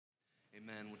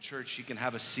Amen. Well, church, you can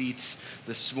have a seat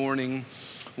this morning.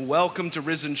 Welcome to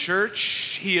Risen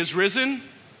Church. He is risen.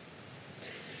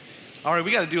 All right,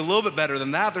 we got to do a little bit better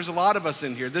than that. There's a lot of us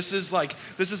in here. This is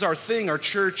our thing, our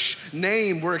church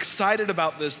name. We're excited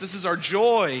about this. This is our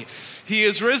joy. He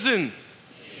is risen.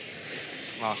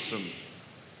 Awesome.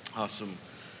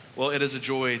 Well, it is a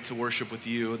joy to worship with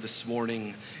you this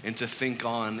morning and to think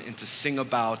on and to sing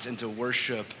about and to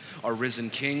worship our risen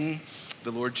King,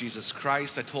 the Lord Jesus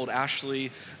Christ. I told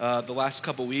Ashley the last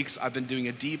couple weeks I've been doing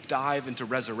a deep dive into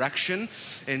resurrection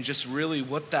and just really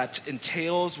what that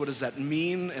entails. What does that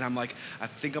mean? And I'm like, I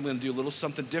think I'm going to do a little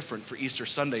something different for Easter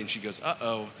Sunday. And she goes,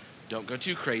 don't go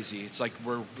too crazy. It's like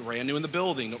we're brand new in the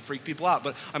building. Don't freak people out.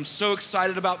 But I'm so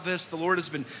excited about this. The Lord has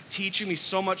been teaching me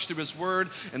so much through his word,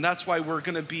 and that's why we're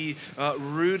going to be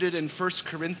rooted in 1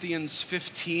 Corinthians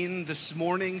 15 this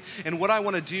morning. And what I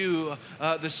want to do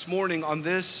this morning on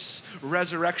this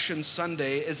Resurrection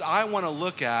Sunday is I want to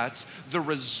look at the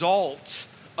result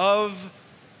of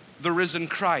the risen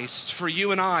Christ for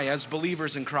you and I as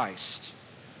believers in Christ.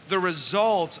 The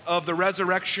result of the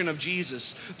resurrection of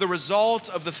Jesus, the result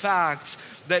of the fact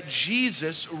that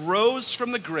Jesus rose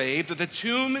from the grave, that the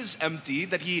tomb is empty,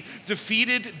 that he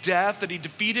defeated death, that he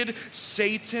defeated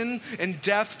Satan and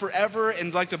death forever,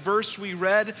 and like the verse we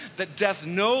read, that death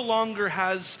no longer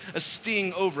has a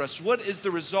sting over us. What is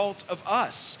the result of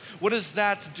us? What does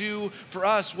that do for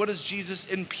us? What does Jesus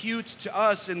impute to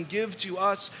us and give to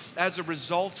us as a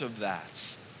result of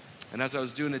that? And as I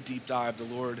was doing a deep dive, the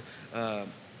Lord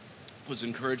was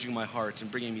encouraging my heart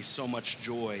and bringing me so much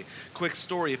joy. Quick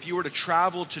story, if you were to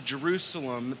travel to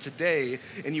Jerusalem today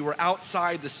and you were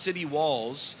outside the city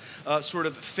walls, sort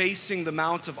of facing the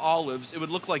Mount of Olives, it would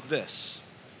look like this.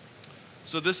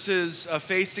 So this is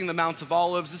facing the Mount of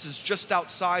Olives. This is just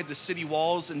outside the city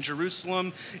walls in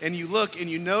Jerusalem. And you look and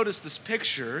you notice this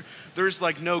picture. There's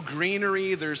like no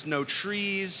greenery, there's no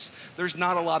trees, there's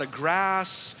not a lot of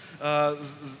grass.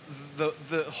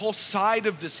 The whole side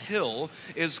of this hill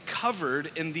is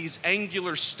covered in these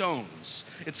angular stones.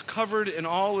 It's covered in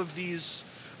all of these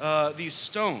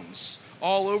stones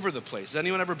all over the place. Has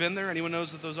anyone ever been there? Anyone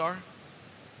knows what those are?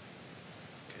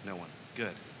 Okay, no one.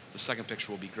 Good. The second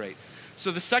picture will be great.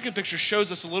 So the second picture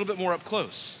shows us a little bit more up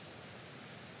close.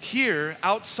 Here,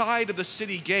 outside of the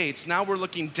city gates, now we're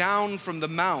looking down from the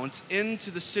mount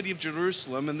into the city of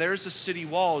Jerusalem, and there's the city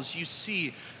walls. You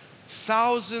see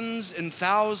thousands and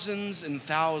thousands and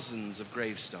thousands of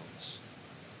gravestones.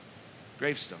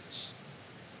 Gravestones.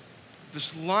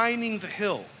 Just lining the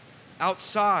hill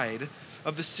outside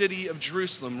of the city of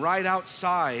Jerusalem, right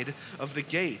outside of the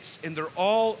gates. And they're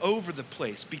all over the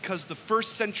place because the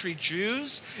first century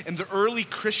Jews and the early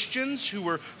Christians who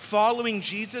were following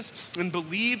Jesus and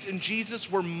believed in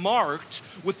Jesus were marked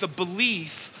with the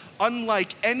belief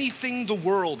unlike anything the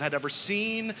world had ever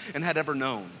seen and had ever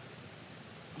known.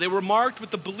 They were marked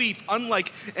with the belief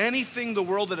unlike anything the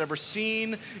world had ever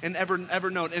seen and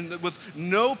ever known. And with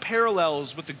no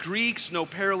parallels with the Greeks, no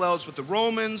parallels with the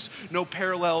Romans, no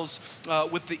parallels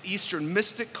with the Eastern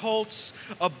mystic cults,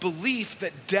 a belief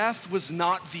that death was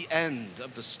not the end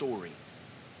of the story.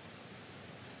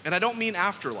 And I don't mean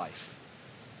afterlife.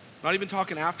 I'm not even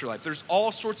talking afterlife. There's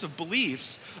all sorts of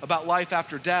beliefs about life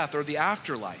after death or the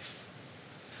afterlife.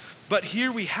 But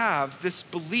here we have this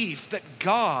belief that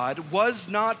God was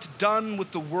not done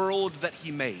with the world that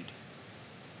he made.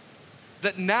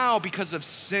 That now, because of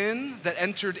sin that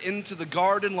entered into the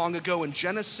garden long ago in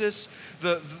Genesis,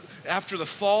 after the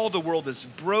fall, the world is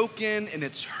broken and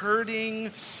it's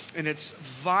hurting and it's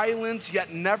violent,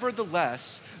 yet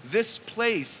nevertheless, this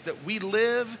place that we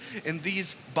live in,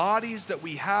 these bodies that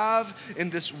we have in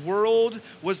this world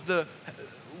was the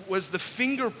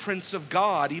fingerprints of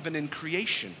God even in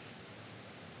creation.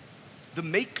 The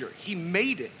maker, he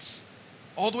made it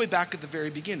all the way back at the very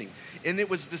beginning. And it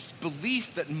was this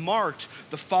belief that marked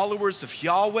the followers of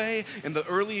Yahweh and the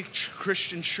early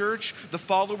Christian church, the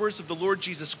followers of the Lord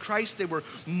Jesus Christ. They were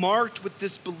marked with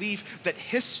this belief that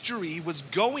history was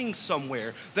going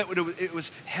somewhere, that it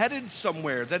was headed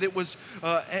somewhere, that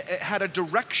it had a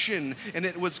direction and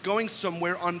it was going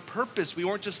somewhere on purpose. We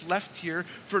weren't just left here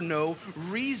for no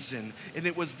reason. And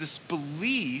it was this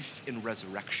belief in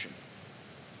resurrection.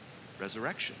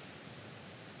 Resurrection.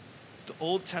 The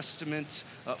Old Testament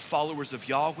followers of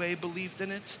Yahweh believed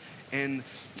in it, and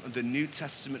the New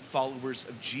Testament followers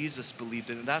of Jesus believed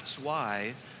in it. That's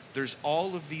why there's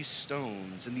all of these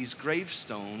stones and these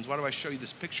gravestones. Why do I show you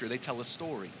this picture? They tell a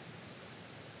story.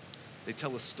 They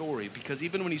tell a story because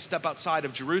even when you step outside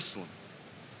of Jerusalem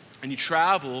and you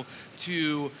travel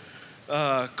to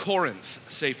Corinth,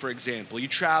 say for example, you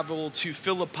travel to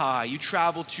Philippi, you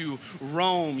travel to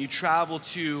Rome, you travel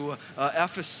to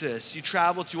Ephesus, you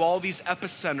travel to all these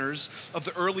epicenters of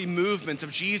the early movement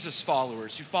of Jesus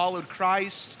followers who followed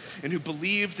Christ and who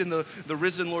believed in the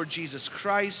risen Lord Jesus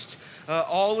Christ.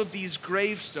 All of these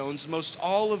gravestones, most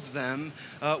all of them,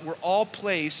 were all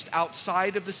placed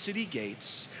outside of the city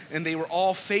gates, and they were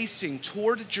all facing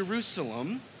toward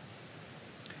Jerusalem.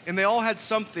 And they all had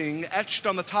something etched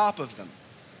on the top of them,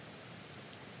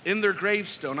 in their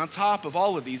gravestone, on top of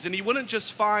all of these. And you wouldn't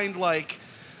just find like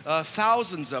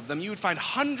thousands of them, you would find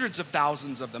hundreds of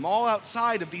thousands of them, all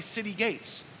outside of these city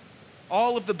gates.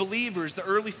 All of the believers, the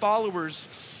early followers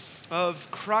of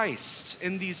Christ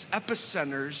in these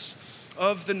epicenters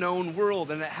of the known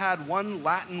world. And it had one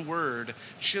Latin word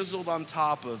chiseled on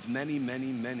top of many,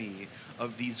 many, many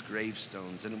of these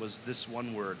gravestones. And it was this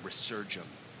one word, resurgam.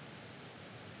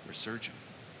 Resurgam.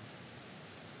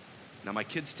 Now, my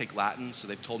kids take Latin, so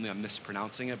they've told me I'm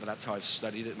mispronouncing it, but that's how I've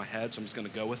studied it in my head, so I'm just going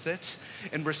to go with it.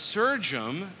 And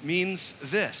resurgam means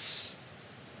this.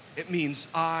 It means,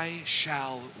 I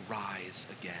shall rise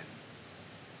again.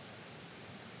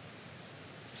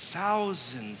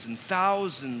 Thousands and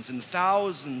thousands and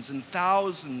thousands and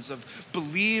thousands of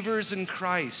believers in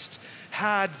Christ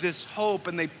had this hope,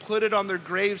 and they put it on their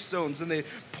gravestones, and they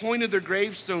pointed their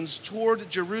gravestones toward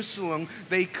Jerusalem.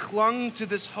 They clung to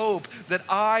this hope that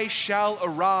I shall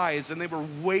arise, and they were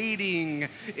waiting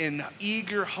in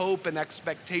eager hope and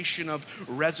expectation of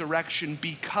resurrection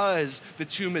because the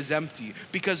tomb is empty,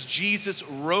 because Jesus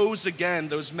rose again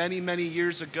those many, many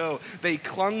years ago. They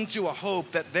clung to a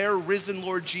hope that their risen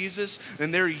Lord Jesus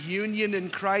and their union in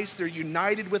Christ, they're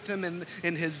united with him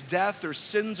in his death. Their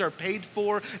sins are paid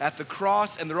for at the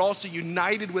cross, and they're also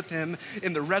united with him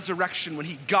in the resurrection when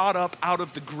he got up out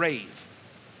of the grave,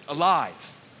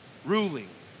 alive, ruling,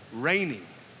 reigning,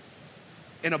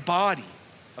 in a body,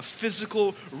 a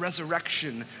physical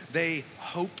resurrection they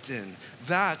hoped in.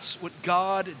 That's what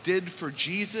God did for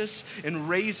Jesus in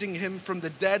raising him from the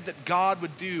dead, that God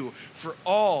would do for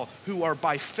all who are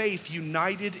by faith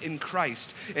united in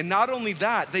Christ. And not only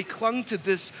that, they clung to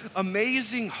this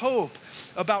amazing hope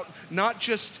about not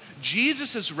just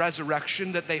Jesus'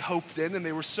 resurrection that they hoped in and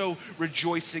they were so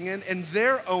rejoicing in, and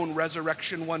their own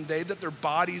resurrection one day, that their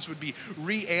bodies would be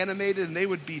reanimated and they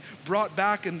would be brought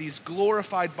back in these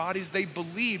glorified bodies. They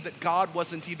believed that God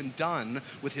wasn't even done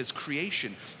with his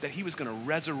creation, that he was going to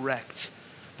resurrect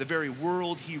the very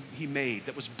world he made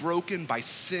that was broken by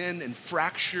sin and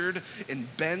fractured and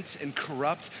bent and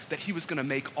corrupt, that he was going to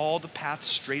make all the paths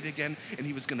straight again, and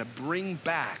he was going to bring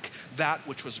back that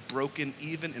which was broken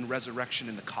even in resurrection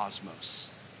in the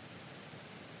cosmos.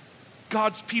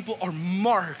 God's people are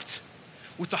marked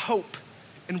with the hope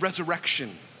in resurrection.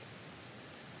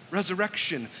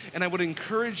 Resurrection. And I would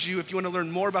encourage you, if you want to learn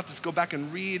more about this, go back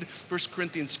and read 1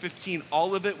 Corinthians 15,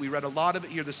 all of it. We read a lot of it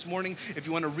here this morning. If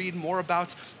you want to read more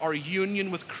about our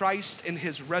union with Christ in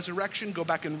his resurrection, go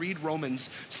back and read Romans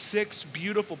 6,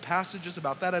 beautiful passages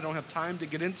about that I don't have time to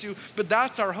get into. But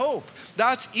that's our hope.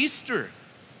 That's Easter.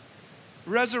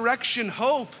 Resurrection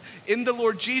hope in the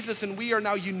Lord Jesus, and we are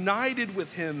now united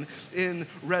with him in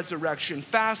resurrection.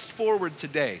 Fast forward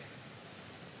today.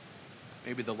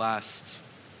 Maybe the last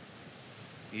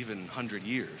even 100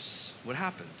 years. What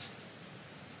happened?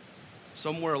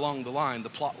 Somewhere along the line, the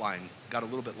plot line got a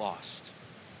little bit lost,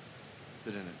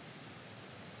 didn't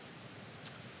it?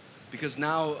 Because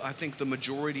now I think the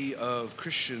majority of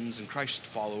Christians and Christ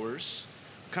followers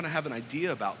kind of have an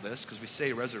idea about this, because we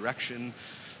say resurrection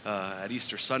at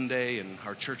Easter Sunday, and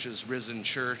our church is risen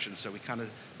church, and so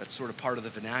that's sort of part of the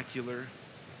vernacular.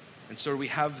 And so we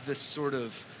have this sort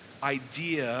of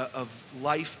idea of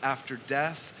life after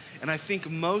death. And I think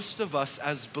most of us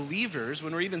as believers,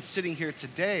 when we're even sitting here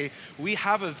today, we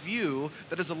have a view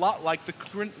that is a lot like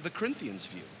the Corinthians'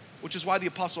 view, which is why the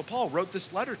Apostle Paul wrote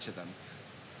this letter to them.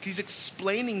 He's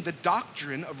explaining the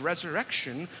doctrine of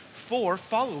resurrection for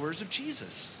followers of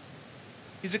Jesus.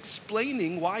 He's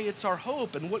explaining why it's our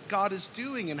hope and what God is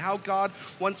doing and how God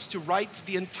wants to right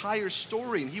the entire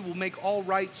story, and he will make all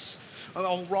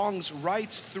wrongs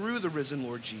right through the risen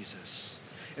Lord Jesus.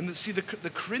 And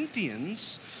the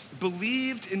Corinthians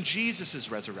believed in Jesus'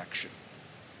 resurrection.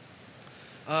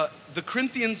 The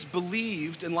Corinthians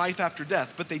believed in life after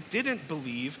death, but they didn't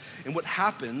believe in what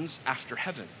happens after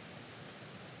heaven.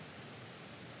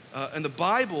 And the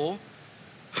Bible,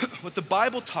 what the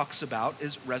Bible talks about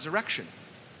is resurrection,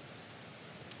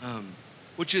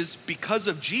 which is, because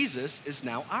of Jesus, is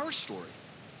now our story.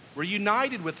 We're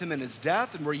united with him in his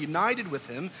death, and we're united with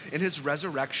him in his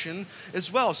resurrection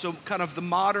as well. So kind of the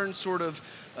modern sort of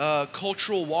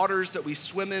cultural waters that we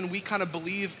swim in, we kind of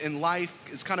believe in life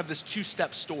is kind of this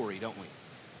two-step story, don't we?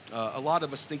 A lot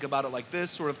of us think about it like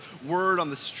this, sort of word on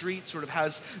the street sort of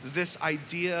has this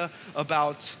idea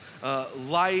about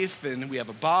life, and we have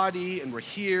a body, and we're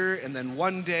here, and then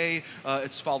one day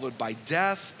it's followed by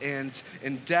death, and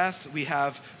in death we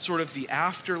have sort of the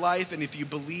afterlife, and if you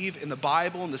believe in the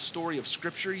Bible and the story of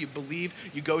Scripture, you believe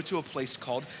you go to a place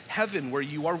called heaven where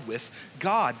you are with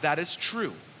God. That is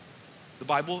true. The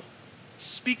Bible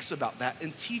speaks about that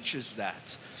and teaches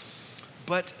that.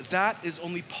 But that is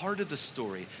only part of the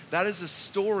story. That is a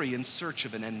story in search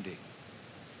of an ending,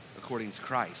 according to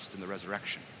Christ and the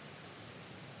resurrection.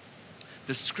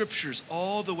 The scriptures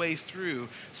all the way through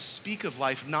speak of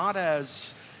life not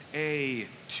as a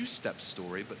two-step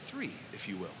story, but three, if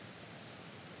you will.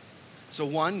 So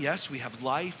one, yes, we have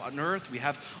life on earth. We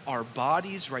have our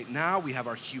bodies right now. We have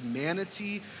our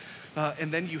humanity.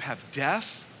 And then you have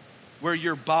death, where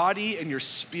your body and your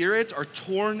spirit are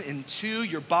torn in two.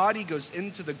 Your body goes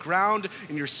into the ground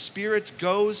and your spirit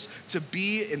goes to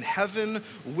be in heaven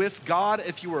with God.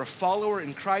 If you are a follower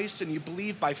in Christ and you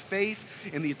believe by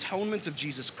faith in the atonement of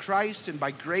Jesus Christ, and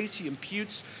by grace he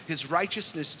imputes his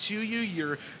righteousness to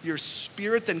you, your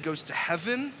spirit then goes to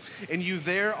heaven, and you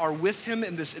there are with him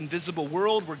in this invisible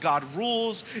world where God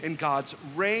rules and God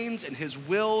reigns and his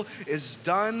will is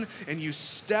done, and you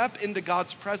step into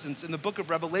God's presence. In the book of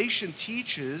Revelation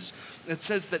teaches, it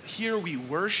says that here we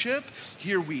worship,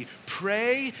 here we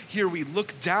pray, here we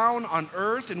look down on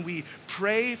earth, and we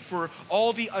pray for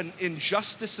all the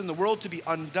injustice in the world to be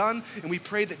undone, and we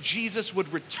pray that Jesus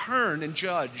would return and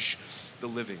judge the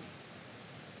living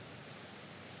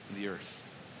and the earth.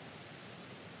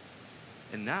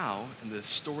 And now, in the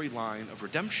storyline of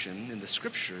redemption in the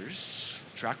scriptures,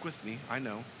 track with me, I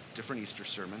know, different Easter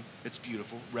sermon, it's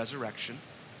beautiful, resurrection,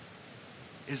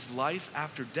 is life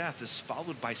after death is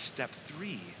followed by step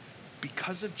 3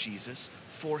 because of Jesus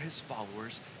for his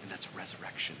followers, and that's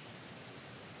resurrection.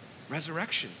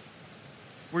 Resurrection,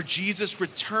 where Jesus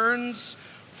returns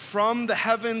from the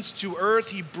heavens to earth.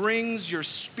 He brings your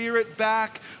spirit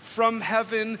back from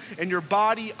heaven and your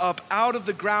body up out of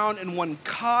the ground in one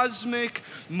cosmic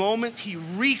moment. He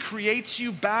recreates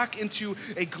you back into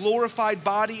a glorified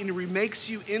body, and he remakes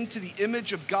you into the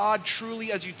image of God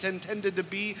truly as you intended to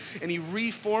be, and he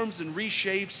reforms and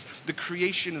reshapes the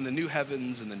creation in the new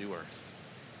heavens and the new earth.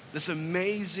 This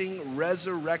amazing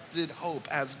resurrected hope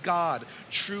as God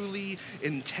truly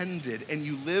intended, and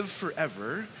you live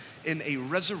forever in a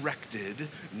resurrected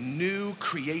new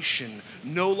creation,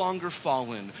 no longer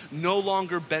fallen, no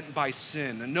longer bent by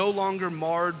sin, no longer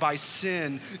marred by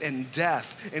sin and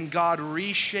death. And God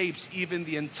reshapes even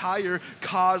the entire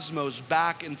cosmos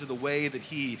back into the way that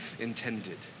he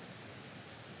intended.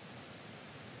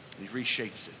 He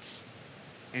reshapes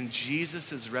it. And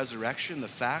Jesus' resurrection, the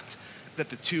fact that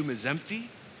the tomb is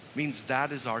empty, means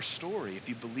that is our story if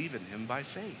you believe in him by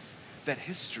faith, that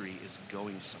history is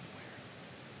going somewhere.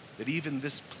 That even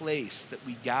this place that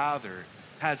we gather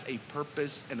has a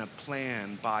purpose and a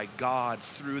plan by God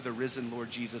through the risen Lord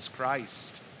Jesus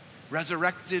Christ.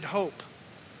 Resurrected hope,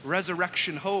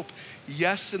 resurrection hope.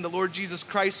 Yes, in the Lord Jesus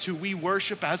Christ, who we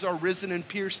worship as our risen and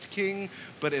pierced King,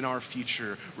 but in our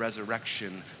future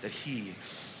resurrection that he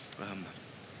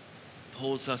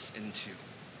pulls us into.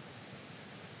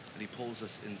 And he pulls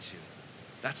us into.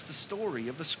 That's the story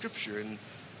of the scripture in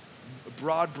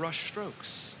broad brush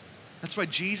strokes. That's why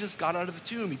Jesus got out of the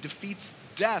tomb. He defeats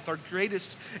death, our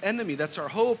greatest enemy. That's our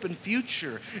hope and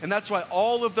future. And that's why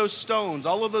all of those stones,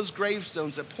 all of those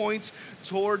gravestones that point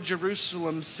toward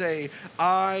Jerusalem say,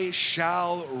 I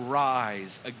shall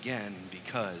rise again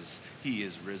because he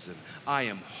is risen. I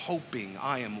am hoping,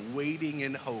 I am waiting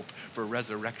in hope for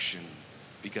resurrection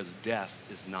because death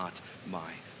is not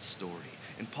my story.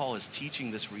 And Paul is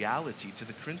teaching this reality to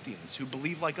the Corinthians who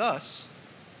believe like us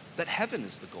that heaven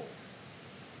is the goal.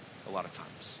 A lot of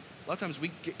times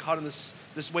we get caught in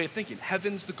this way of thinking.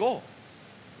 Heaven's the goal.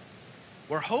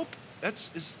 Where hope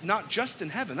is not just in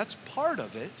heaven. That's part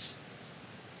of it.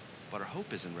 But our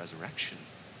hope is in resurrection.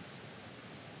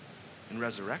 In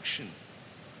resurrection.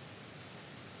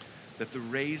 That the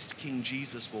raised King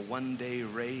Jesus will one day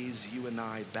raise you and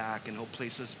I back, and he'll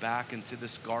place us back into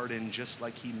this garden just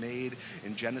like he made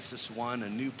in Genesis 1, a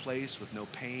new place with no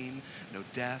pain, no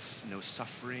death, no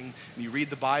suffering. And you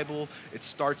read the Bible, it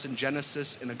starts in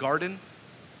Genesis in a garden,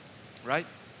 right?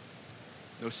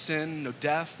 No sin, no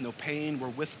death, no pain. We're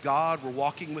with God, we're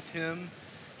walking with him.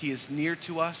 He is near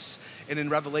to us. And in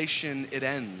Revelation, it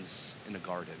ends in a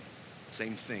garden.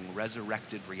 Same thing,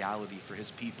 resurrected reality for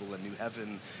his people, a new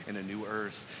heaven and a new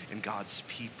earth, and God's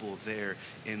people there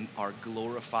in our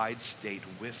glorified state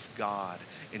with God,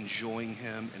 enjoying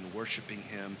him and worshiping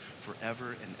him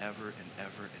forever and ever and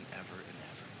ever and ever and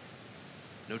ever.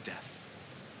 No death,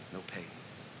 no pain.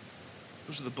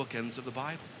 Those are the bookends of the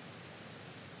Bible,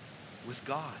 with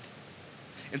God.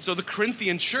 And so the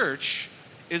Corinthian church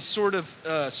is sort of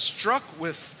struck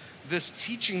with this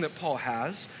teaching that Paul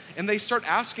has, and they start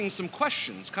asking some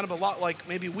questions, kind of a lot like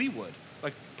maybe we would,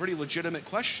 like pretty legitimate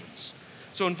questions.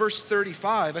 So in verse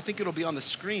 35, I think it'll be on the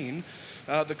screen,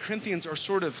 the Corinthians are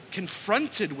sort of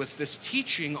confronted with this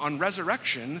teaching on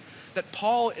resurrection that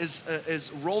Paul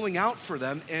is rolling out for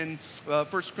them in 1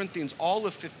 Corinthians, all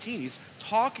of 15. He's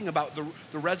talking about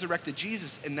the resurrected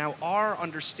Jesus and now our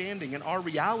understanding and our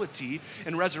reality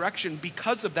in resurrection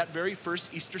because of that very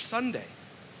first Easter Sunday.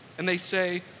 And they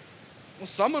say, well,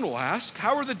 someone will ask,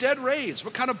 how are the dead raised?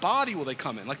 What kind of body will they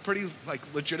come in? Like pretty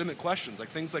legitimate questions, like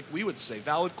things like we would say,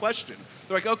 valid question.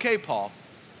 They're like, okay, Paul,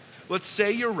 let's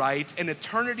say you're right and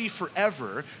eternity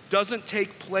forever doesn't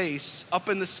take place up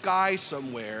in the sky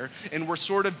somewhere and we're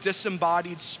sort of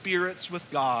disembodied spirits with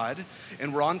God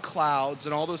and we're on clouds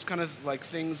and all those kind of like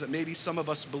things that maybe some of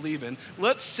us believe in.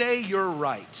 Let's say you're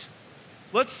right.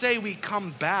 Let's say we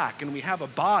come back and we have a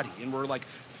body and we're like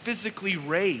physically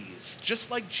raised, just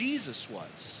like Jesus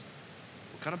was.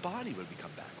 What kind of body would we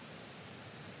come back with?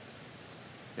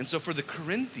 And so for the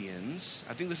Corinthians,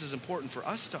 I think this is important for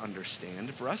us to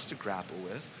understand, for us to grapple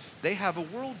with. They have a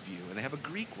worldview, and they have a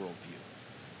Greek worldview.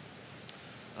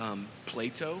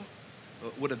 Plato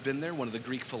would have been there, one of the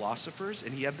Greek philosophers,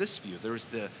 and he had this view. There was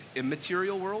the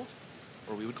immaterial world,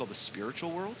 or we would call the spiritual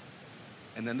world.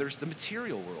 And then there's the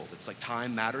material world. It's like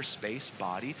time, matter, space,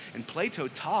 body. And Plato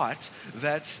taught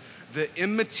that the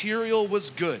immaterial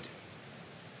was good.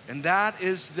 And that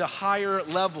is the higher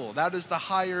level. That is the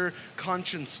higher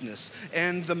consciousness.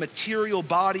 And the material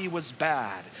body was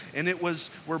bad. And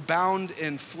we're bound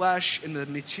in flesh in the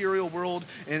material world.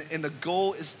 And the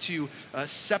goal is to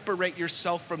separate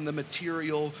yourself from the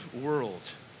material world.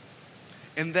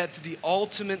 And that the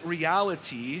ultimate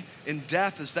reality in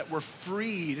death is that we're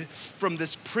freed from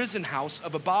this prison house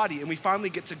of a body and we finally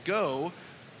get to go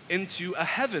into a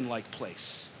heaven-like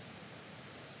place.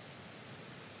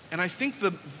 And I think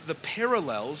the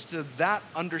parallels to that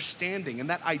understanding and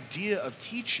that idea of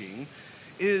teaching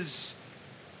is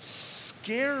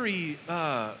scary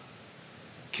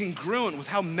congruent with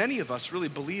how many of us really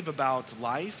believe about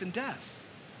life and death,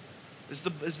 is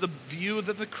the view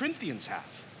that the Corinthians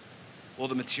have. Well,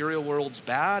 the material world's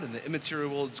bad and the immaterial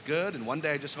world's good, and one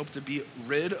day I just hope to be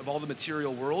rid of all the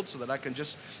material world so that I can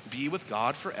just be with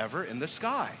God forever in the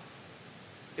sky.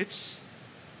 It's,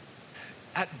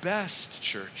 at best,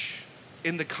 church,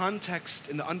 in the context,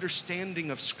 in the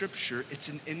understanding of Scripture, it's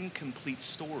an incomplete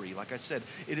story. Like I said,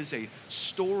 it is a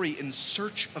story in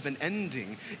search of an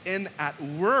ending, and at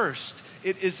worst,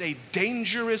 it is a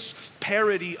dangerous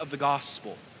parody of the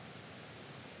gospel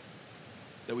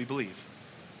that we believe.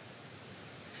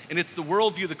 And it's the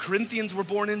worldview the Corinthians were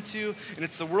born into, and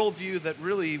it's the worldview that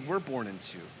really we're born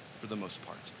into for the most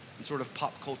part, in sort of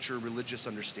pop culture, religious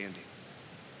understanding.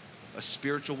 A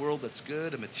spiritual world that's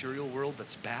good, a material world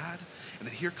that's bad. And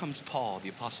then here comes Paul, the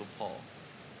Apostle Paul,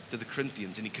 to the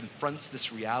Corinthians, and he confronts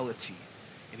this reality,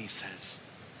 and he says,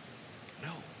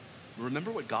 no,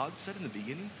 remember what God said in the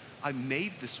beginning? I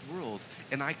made this world,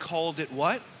 and I called it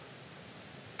what?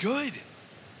 Good.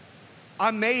 I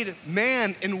made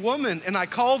man and woman, and I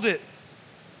called it.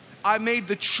 I made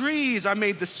the trees, I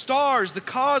made the stars, the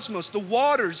cosmos, the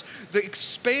waters, the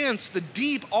expanse, the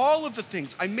deep, all of the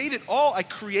things. I made it all. I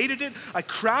created it. I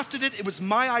crafted it. It was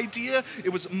my idea.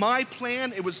 It was my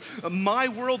plan. It was my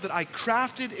world that I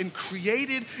crafted and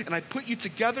created, and I put you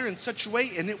together in such a way,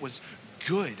 and it was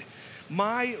good.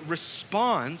 My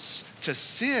response to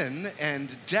sin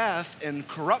and death and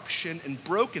corruption and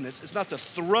brokenness is not to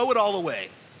throw it all away.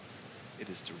 It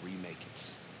is to remake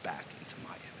it back into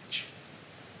my image,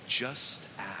 just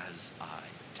as I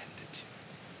intended to.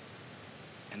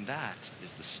 And that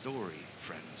is the story,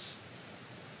 friends,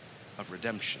 of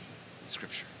redemption in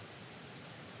Scripture.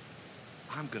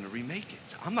 I'm going to remake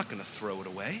it. I'm not going to throw it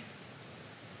away.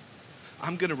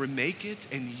 I'm going to remake it,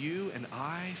 and you and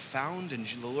I, found in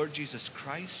the Lord Jesus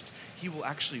Christ, he will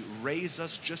actually raise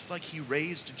us just like he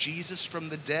raised Jesus from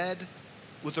the dead,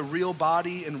 with a real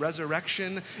body and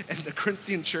resurrection. And the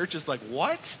Corinthian church is like,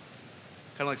 what?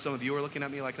 Kind of like some of you are looking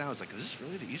at me like now. It's like, is this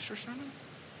really the Easter sermon?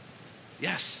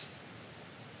 Yes.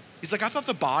 He's like, I thought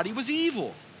the body was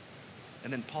evil.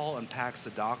 And then Paul unpacks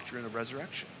the doctrine of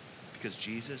resurrection, because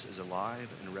Jesus is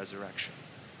alive in resurrection.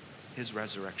 his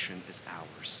resurrection is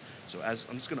ours. So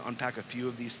I'm just going to unpack a few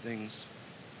of these things,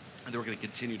 and then we're going to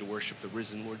continue to worship the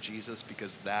risen Lord Jesus,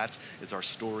 because that is our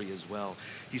story as well.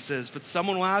 He says, but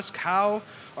someone will ask, how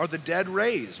are the dead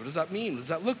raised? What does that mean? What does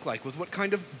that look like? With what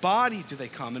kind of body do they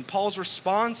come? And Paul's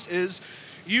response is,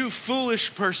 you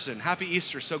foolish person. Happy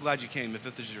Easter. So glad you came. If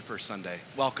this is your first Sunday,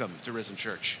 welcome to Risen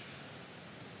Church.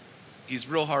 He's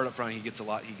real hard up front. It gets a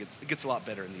lot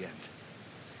better in the end.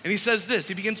 And he says this,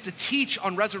 he begins to teach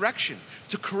on resurrection,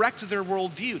 to correct their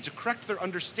worldview, to correct their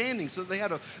understanding, so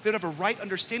that they'd have a right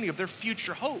understanding of their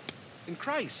future hope in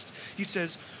Christ. He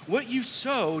says, what you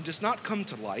sow does not come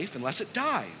to life unless it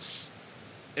dies.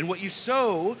 And what you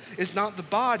sow is not the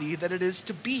body that it is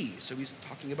to be. So he's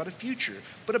talking about a future,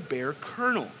 but a bare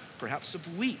kernel, perhaps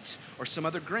of wheat or some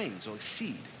other grain, so like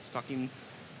seed. He's talking,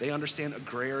 they understand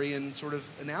agrarian sort of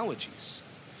analogies.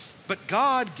 But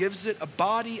God gives it a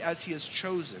body as he has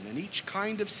chosen, and each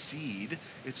kind of seed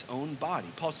its own body.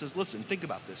 Paul says, listen, think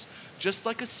about this. Just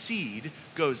like a seed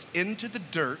goes into the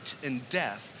dirt in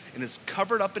death, and it's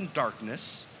covered up in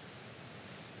darkness,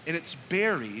 and it's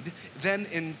buried, then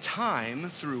in time,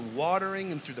 through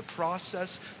watering and through the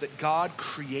process that God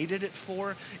created it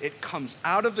for, it comes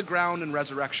out of the ground in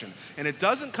resurrection. And it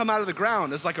doesn't come out of the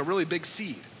ground as like a really big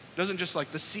seed. Doesn't just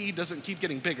like the seed doesn't keep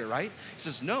getting bigger, right? He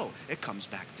says, no, it comes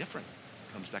back different.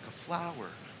 It comes back a flower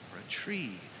or a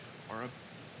tree or a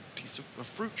piece of a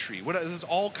fruit tree. There's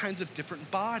all kinds of different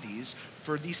bodies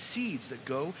for these seeds that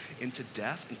go into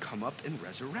death and come up in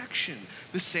resurrection.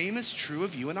 The same is true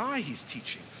of you and I, he's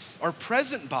teaching. Our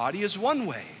present body is one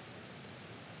way,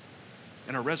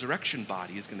 and our resurrection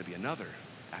body is going to be another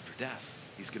after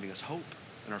death. He's giving us hope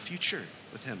in our future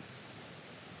with him.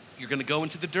 You're going to go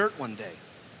into the dirt one day.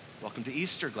 Welcome to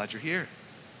Easter. Glad you're here.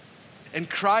 And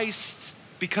Christ,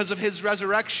 because of his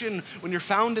resurrection, when you're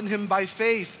found in him by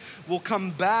faith, will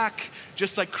come back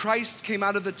just like Christ came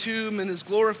out of the tomb in his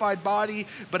glorified body,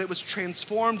 but it was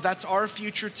transformed. That's our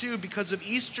future too. Because of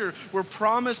Easter, we're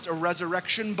promised a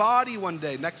resurrection body one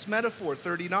day. Next metaphor,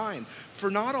 39. For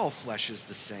not all flesh is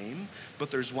the same, but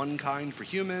there's one kind for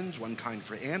humans, one kind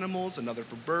for animals, another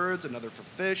for birds, another for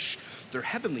fish. They're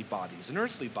heavenly bodies and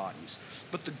earthly bodies.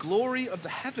 But the glory of the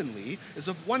heavenly is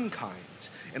of one kind,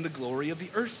 and the glory of the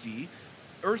earthly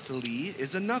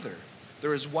is another.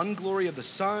 There is one glory of the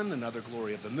sun, another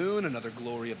glory of the moon, another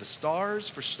glory of the stars,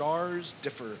 for stars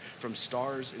differ from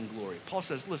stars in glory. Paul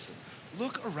says, listen,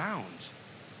 look around,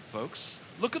 folks.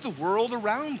 Look at the world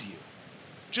around you.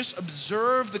 Just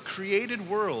observe the created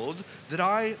world that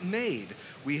I made.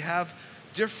 We have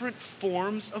different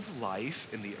forms of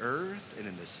life in the earth and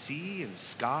in the sea and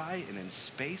sky and in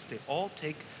space. They all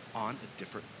take on a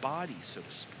different body, so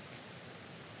to speak.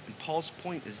 And Paul's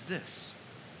point is this.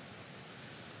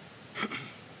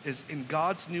 Is in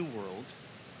God's new world,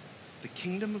 the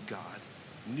kingdom of God,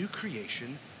 new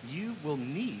creation, you will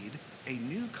need a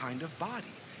new kind of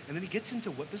body. And then he gets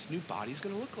into what this new body is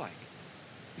going to look like.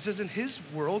 He says in his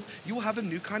world, you will have a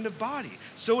new kind of body.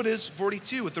 So it is,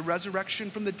 42, with the resurrection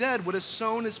from the dead, what is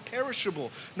sown is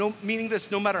perishable. Meaning this,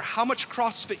 no matter how much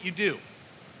CrossFit you do,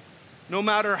 no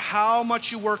matter how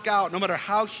much you work out, no matter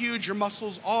how huge your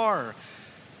muscles are,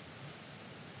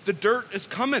 the dirt is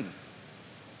coming.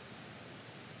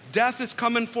 Death is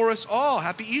coming for us all.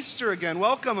 Happy Easter again.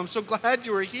 Welcome. I'm so glad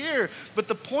you are here. But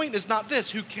the point is not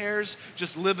this. Who cares?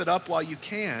 Just live it up while you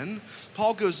can.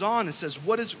 Paul goes on and says,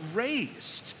 what is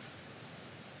raised?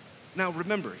 Now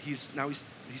remember, he's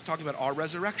talking about our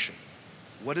resurrection.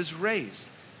 What is raised?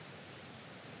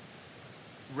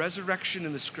 Resurrection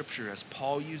in the scripture, as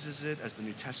Paul uses it, as the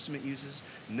New Testament uses,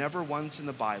 never once in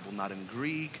the Bible, not in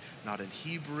Greek, not in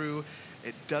Hebrew,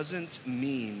 it doesn't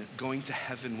mean going to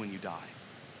heaven when you die.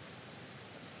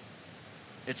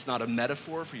 It's not a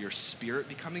metaphor for your spirit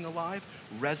becoming alive.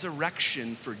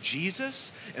 Resurrection for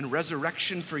Jesus and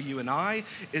resurrection for you and I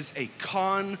is a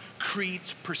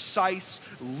concrete, precise,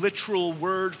 literal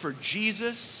word for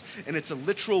Jesus, and it's a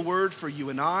literal word for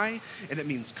you and I, and it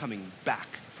means coming back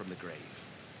from the grave.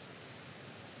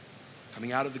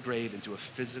 Coming out of the grave into a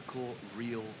physical,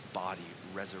 real body,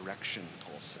 resurrection,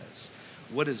 Paul says.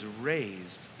 What is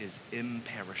raised is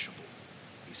imperishable,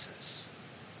 he says.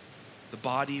 The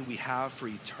body we have for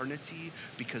eternity,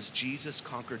 because Jesus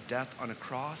conquered death on a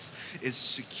cross, is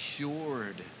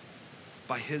secured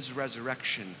by his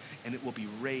resurrection, and it will be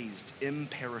raised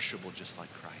imperishable just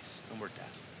like Christ. No more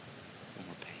death, no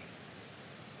more pain.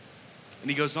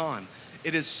 And he goes on,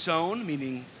 it is sown,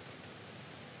 meaning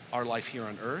our life here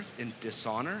on earth, in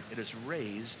dishonor. It is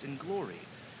raised in glory.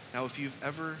 Now, if you've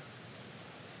ever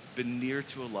been near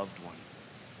to a loved one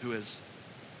who has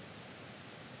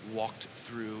walked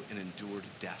through and endured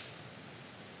death,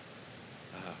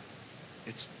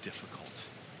 It's difficult.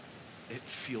 It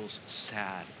feels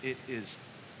sad. It is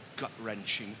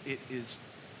gut-wrenching.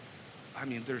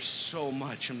 There's so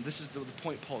much. And this is the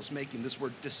point Paul is making. This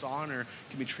word dishonor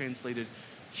can be translated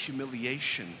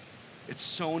humiliation. It's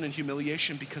sown in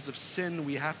humiliation because of sin.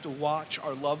 We have to watch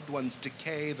our loved ones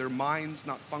decay, their minds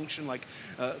not function like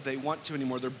they want to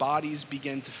anymore. Their bodies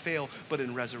begin to fail. But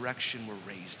in resurrection, we're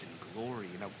raised in glory.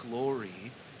 Now,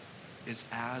 glory is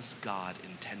as God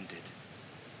intended.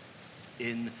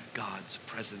 In God's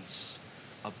presence,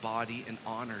 a body in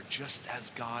honor, just as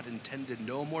God intended.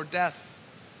 No more death.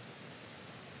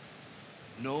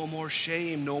 No more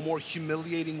shame, no more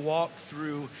humiliating walk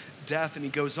through death. And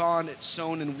he goes on, it's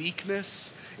sown in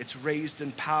weakness, it's raised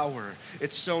in power.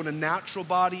 It's sown a natural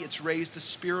body, it's raised a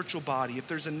spiritual body. If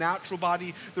there's a natural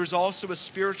body, there's also a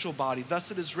spiritual body.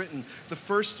 Thus it is written, the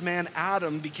first man,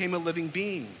 Adam, became a living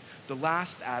being. The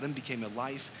last Adam became a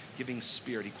life-giving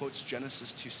spirit. He quotes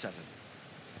Genesis 2:7.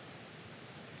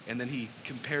 And then he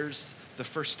compares the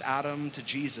first Adam to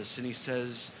Jesus, and he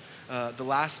says, the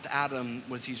last Adam,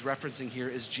 what he's referencing here,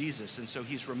 is Jesus. And so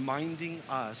he's reminding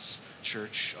us,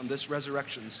 church, on this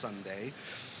Resurrection Sunday,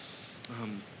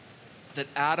 that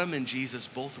Adam and Jesus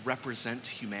both represent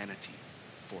humanity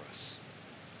for us.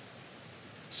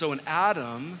 So in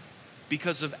Adam,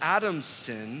 because of Adam's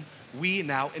sin, we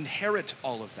now inherit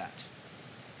all of that.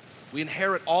 We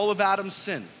inherit all of Adam's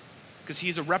sin because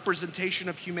he's a representation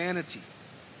of humanity.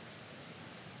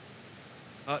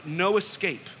 No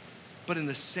escape. But in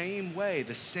the same way,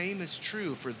 the same is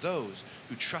true for those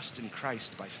who trust in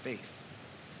Christ by faith.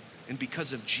 And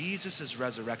because of Jesus'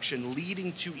 resurrection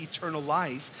leading to eternal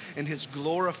life in his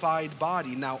glorified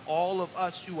body, now all of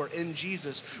us who are in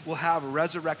Jesus will have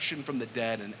resurrection from the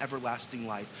dead and everlasting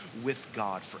life with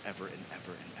God forever and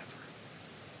ever and ever.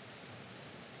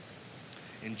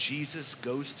 And Jesus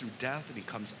goes through death and he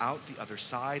comes out the other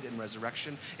side in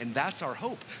resurrection. And that's our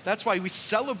hope. That's why we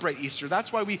celebrate Easter.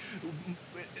 That's why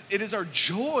it is our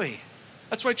joy.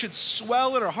 That's why it should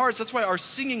swell in our hearts. That's why our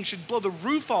singing should blow the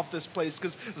roof off this place,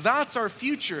 because that's our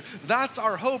future. That's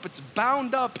our hope. It's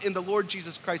bound up in the Lord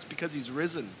Jesus Christ because he's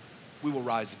risen. We will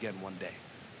rise again one day.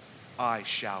 I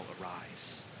shall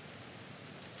arise.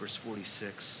 Verse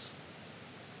 46.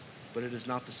 But it is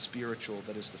not the spiritual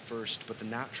that is the first, but the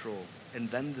natural, and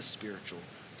then the spiritual.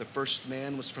 The first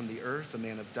man was from the earth, a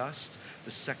man of dust.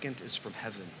 The second is from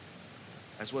heaven.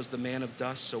 As was the man of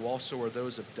dust, so also are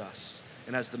those of dust.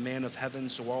 And as the man of heaven,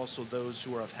 so are also those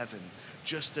who are of heaven.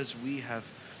 Just as we have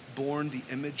borne the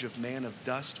image of man of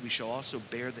dust, we shall also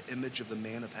bear the image of the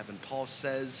man of heaven. Paul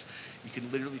says, you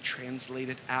can literally translate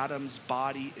it, Adam's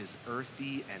body is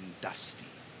earthy and dusty,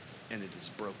 and it is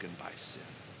broken by sin.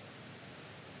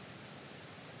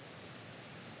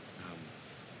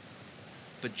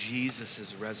 But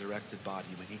Jesus' resurrected body,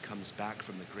 when he comes back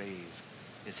from the grave,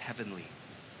 is heavenly.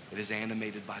 It is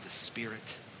animated by the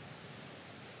Spirit.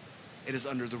 It is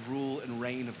under the rule and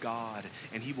reign of God.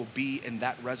 And he will be in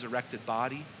that resurrected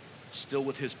body, still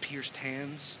with his pierced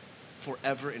hands,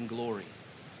 forever in glory.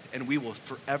 And we will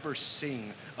forever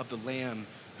sing of the Lamb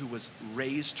who was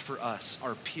raised for us,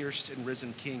 our pierced and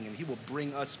risen King. And he will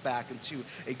bring us back into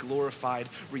a glorified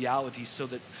reality so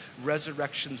that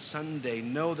Resurrection Sunday,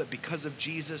 know that because of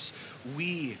Jesus,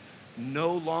 we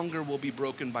no longer will be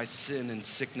broken by sin and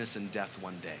sickness and death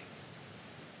one day.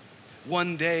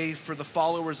 One day, for the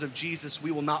followers of Jesus,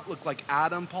 we will not look like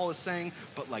Adam, Paul is saying,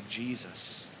 but like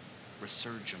Jesus.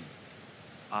 Resurgam,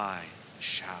 I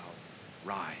shall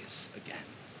rise again.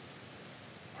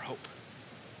 Our hope.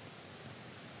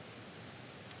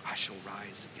 I shall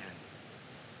rise again.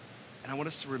 And I want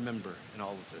us to remember in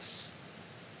all of this,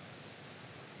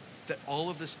 that all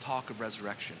of this talk of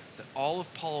resurrection, that all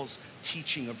of Paul's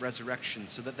teaching of resurrection,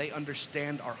 so that they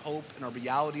understand our hope and our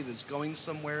reality that's going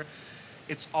somewhere,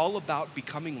 it's all about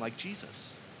becoming like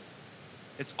Jesus.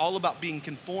 It's all about being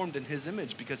conformed in his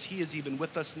image, because he is even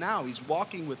with us now. He's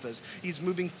walking with us. He's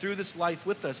moving through this life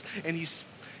with us. And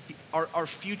our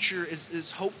future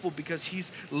is hopeful because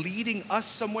he's leading us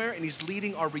somewhere, and he's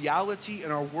leading our reality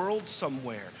and our world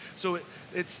somewhere. So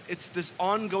it's this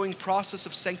ongoing process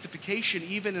of sanctification,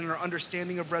 even in our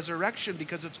understanding of resurrection,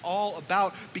 because it's all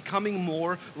about becoming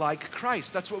more like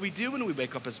Christ. That's what we do when we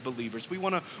wake up as believers. We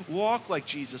want to walk like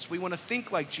Jesus. We want to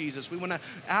think like Jesus. We want to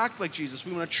act like Jesus.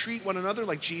 We want to treat one another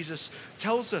like Jesus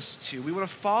tells us to. We want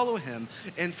to follow him.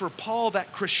 And for Paul,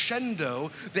 that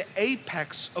crescendo, the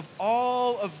apex of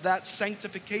all of that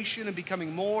sanctification and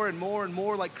becoming more and more and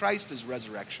more like Christ is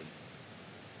resurrection.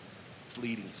 It's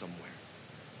leading somewhere.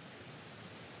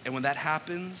 And when that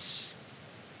happens,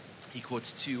 he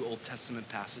quotes two Old Testament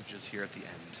passages here at the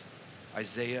end.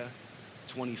 Isaiah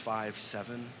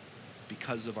 25:7.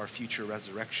 because of our future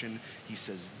resurrection, he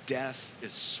says, death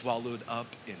is swallowed up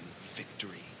in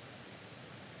victory.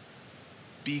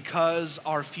 Because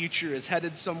our future is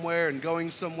headed somewhere and going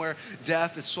somewhere,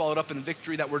 death is swallowed up in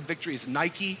victory. That word victory is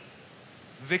Nike,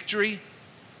 victory.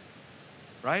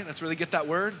 Right? That's where they get that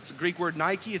word. It's the Greek word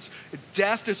Nike. It's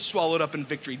death is swallowed up in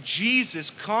victory. Jesus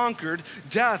conquered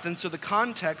death. And so the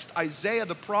context, Isaiah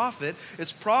the prophet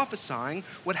is prophesying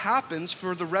what happens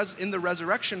in the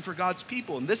resurrection for God's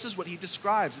people. And this is what he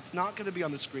describes. It's not going to be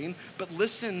on the screen, but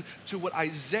listen to what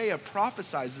Isaiah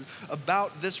prophesies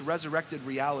about this resurrected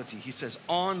reality. He says,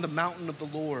 on the mountain of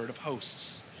the Lord of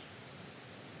hosts,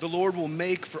 the Lord will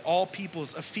make for all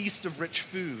peoples a feast of rich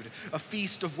food, a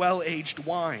feast of well-aged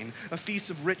wine, a feast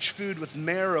of rich food with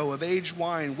marrow of aged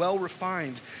wine, well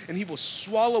refined. And he will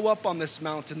swallow up on this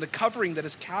mountain the covering that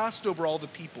is cast over all the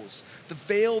peoples, the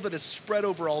veil that is spread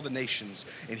over all the nations,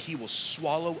 and he will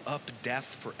swallow up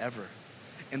death forever.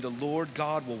 And the Lord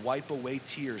God will wipe away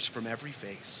tears from every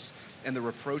face, and the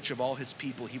reproach of all his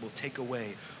people he will take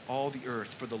away all the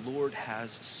earth, for the Lord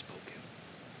has spoken.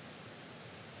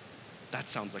 That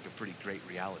sounds like a pretty great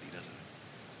reality, doesn't it?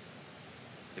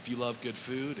 If you love good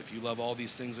food, if you love all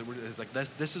these things,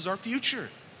 this is our future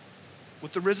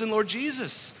with the risen Lord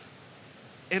Jesus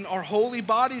in our holy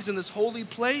bodies in this holy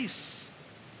place.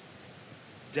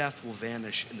 Death will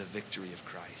vanish in the victory of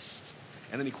Christ.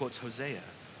 And then he quotes Hosea,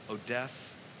 "O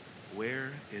death,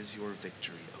 where is your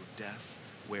victory? O death,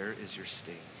 where is your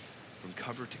sting?" From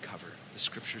cover to cover, the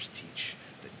scriptures teach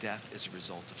that death is a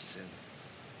result of sin.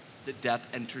 That death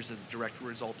enters as a direct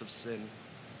result of sin.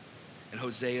 And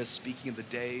Hosea is speaking of the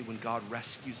day when God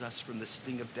rescues us from the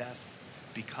sting of death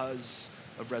because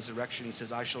of resurrection. He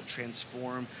says, I shall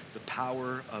transform the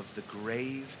power of the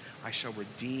grave. I shall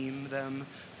redeem them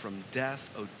from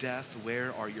death. O death,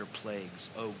 where are your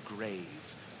plagues? O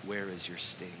grave, where is your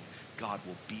sting? God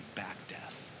will beat back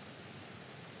death.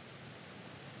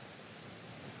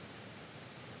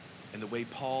 And the way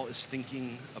Paul is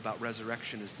thinking about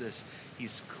resurrection is this.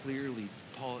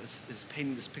 Paul is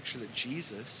painting this picture that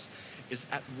Jesus is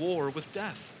at war with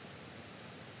death.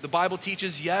 The Bible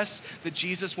teaches, yes, that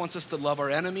Jesus wants us to love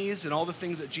our enemies and all the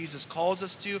things that Jesus calls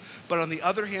us to. But on the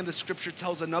other hand, the scripture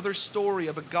tells another story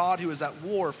of a God who is at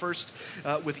war, first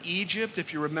with Egypt,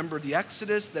 if you remember the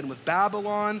Exodus, then with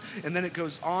Babylon, and then it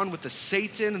goes on with the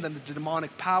Satan and then the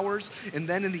demonic powers. And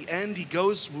then in the end, he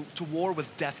goes to war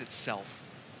with death itself,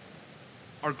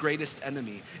 our greatest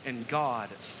enemy. And God,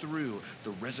 through the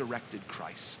resurrected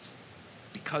Christ,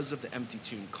 because of the empty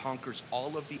tomb, conquers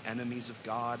all of the enemies of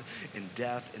God and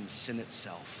death and sin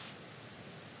itself.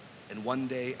 And one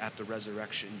day at the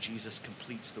resurrection, Jesus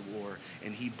completes the war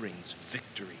and he brings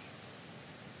victory,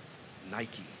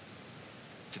 Nike,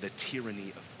 to the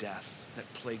tyranny of death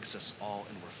that plagues us all,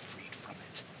 and we're freed from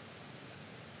it.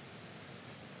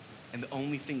 And the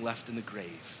only thing left in the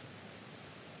grave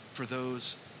for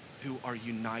those who are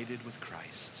united with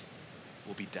Christ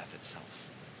will be death itself.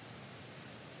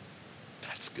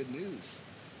 That's good news.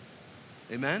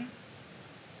 Amen?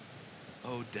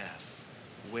 Oh, death,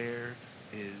 where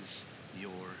is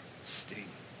your sting?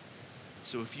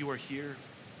 So if you are here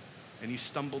and you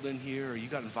stumbled in here, or you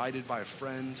got invited by a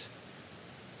friend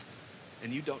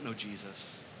and you don't know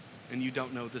Jesus, and you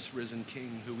don't know this risen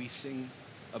King who we sing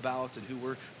about and who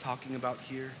we're talking about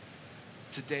here,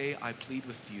 today I plead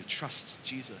with you, trust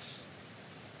Jesus.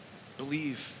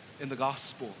 Believe in the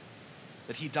gospel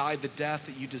that he died the death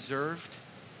that you deserved.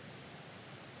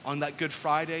 On that Good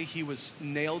Friday, he was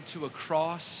nailed to a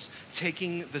cross,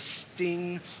 taking the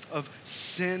sting of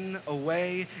sin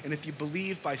away. And if you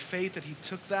believe by faith that he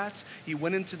took that, he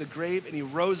went into the grave and he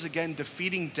rose again,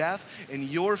 defeating death. And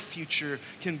your future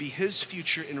can be his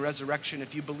future in resurrection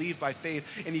if you believe by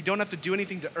faith. And you don't have to do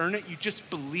anything to earn it. You just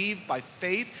believe by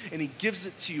faith, and he gives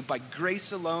it to you by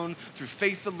grace alone, through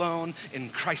faith alone, in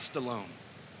Christ alone.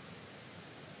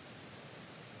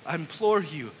 I implore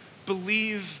you,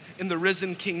 believe in the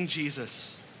risen King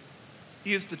Jesus.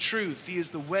 He is the truth. He is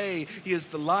the way. He is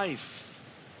the life.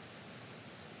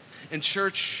 And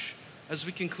church, as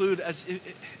we conclude,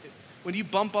 when you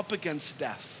bump up against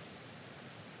death,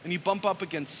 and you bump up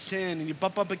against sin, and you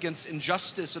bump up against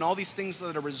injustice, and all these things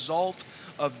that are a result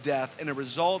of death, and a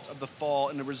result of the fall,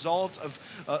 and a result of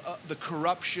the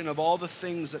corruption of all the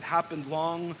things that happened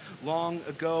long, long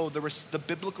ago, the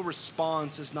biblical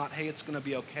response is not, hey, it's going to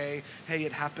be okay. Hey,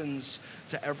 it happens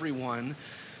to everyone.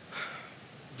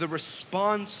 The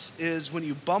response is, when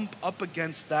you bump up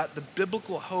against that, the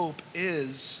biblical hope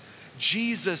is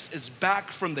Jesus is back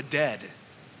from the dead.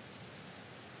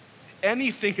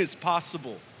 Anything is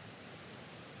possible.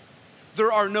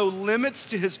 There are no limits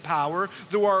to his power.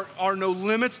 There are no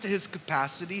limits to his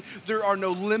capacity. There are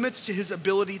no limits to his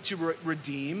ability to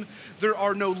redeem. There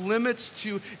are no limits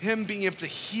to him being able to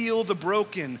heal the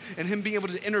broken and him being able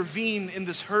to intervene in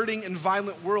this hurting and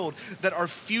violent world that our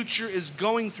future is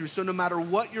going through. So no matter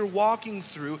what you're walking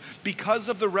through, because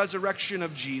of the resurrection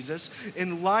of Jesus,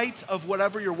 in light of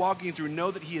whatever you're walking through,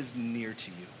 know that he is near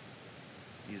to you.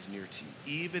 He is near to you,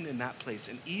 even in that place.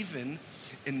 And even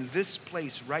in this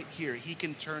place right here, he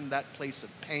can turn that place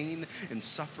of pain and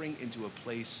suffering into a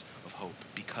place of hope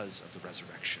because of the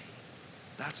resurrection.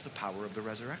 That's the power of the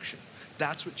resurrection.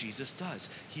 That's what Jesus does.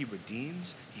 He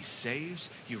redeems, he saves,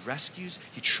 he rescues,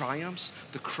 he triumphs.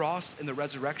 The cross and the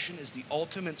resurrection is the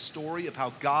ultimate story of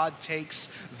how God takes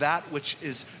that which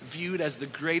is viewed as the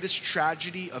greatest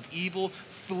tragedy of evil,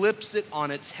 flips it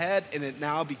on its head, and it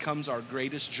now becomes our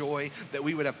greatest joy, that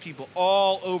we would have people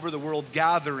all over the world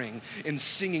gathering and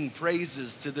singing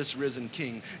praises to this risen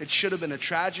King. It should have been a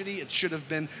tragedy. It should have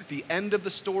been the end of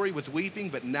the story with weeping,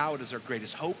 but now it is our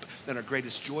greatest hope and our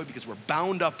greatest joy because we're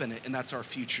bound up in it, and that's our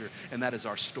future, and that is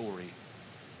our story.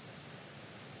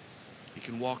 You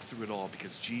can walk through it all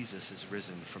because Jesus is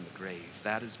risen from the grave.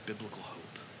 That is biblical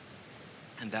hope.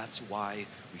 And that's why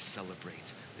we celebrate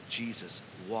that Jesus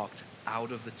walked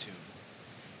out of the tomb,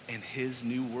 and his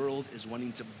new world is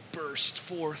wanting to burst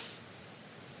forth.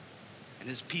 And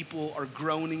his people are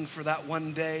groaning for that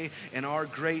one day, and our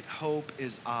great hope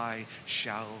is I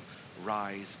shall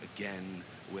rise again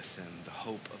with him, the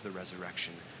hope of the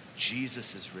resurrection.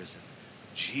 Jesus is risen.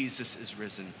 Jesus is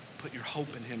risen. Put your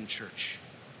hope in him, church.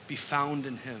 Be found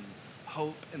in him.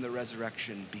 Hope in the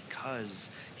resurrection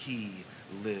because he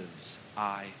lives.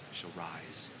 I shall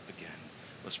rise again.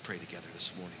 Let's pray together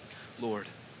this morning. Lord,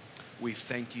 we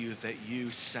thank you that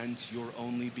you sent your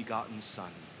only begotten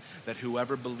Son, that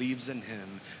whoever believes in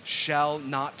him shall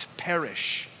not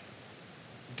perish.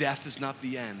 Death is not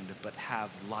the end, but have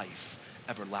life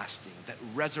everlasting. That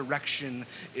resurrection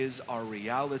is our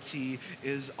reality,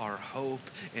 is our hope,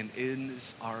 and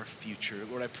is our future.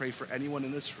 Lord, I pray for anyone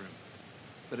in this room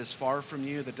that is far from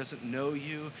you, that doesn't know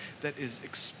you, that is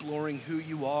exploring who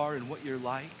you are and what you're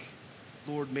like.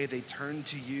 Lord, may they turn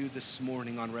to you this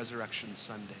morning on Resurrection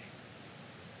Sunday.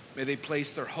 May they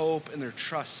place their hope and their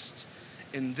trust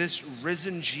in this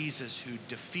risen Jesus who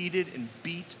defeated and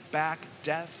beat back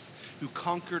death, who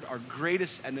conquered our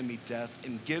greatest enemy, death,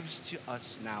 and gives to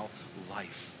us now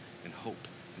life and hope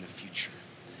and a future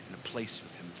and a place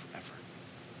with him forever.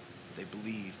 They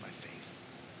believe by faith.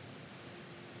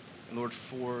 And Lord,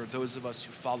 for those of us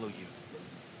who follow you,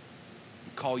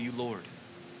 we call you Lord.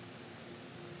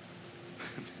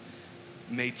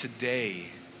 May today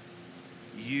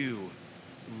you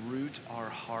root our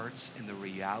hearts in the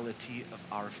reality of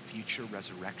our future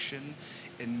resurrection,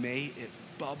 and may it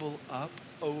bubble up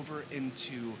over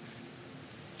into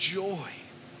joy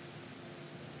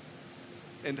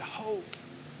and hope.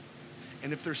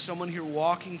 And if there's someone here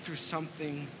walking through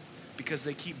something because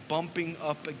they keep bumping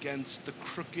up against the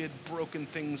crooked, broken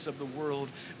things of the world,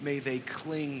 may they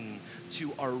cling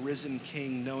to our risen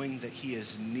King, knowing that he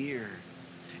is near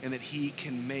and that he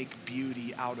can make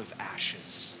beauty out of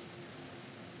ashes.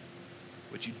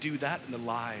 Would you do that in the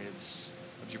lives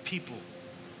of your people?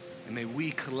 And may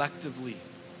we collectively,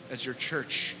 as your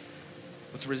church,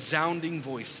 with resounding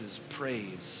voices,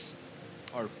 praise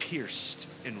our pierced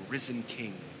and risen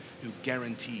King who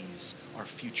guarantees our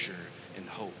future and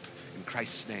hope. In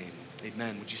Christ's name,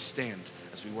 amen. Would you stand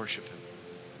as we worship him?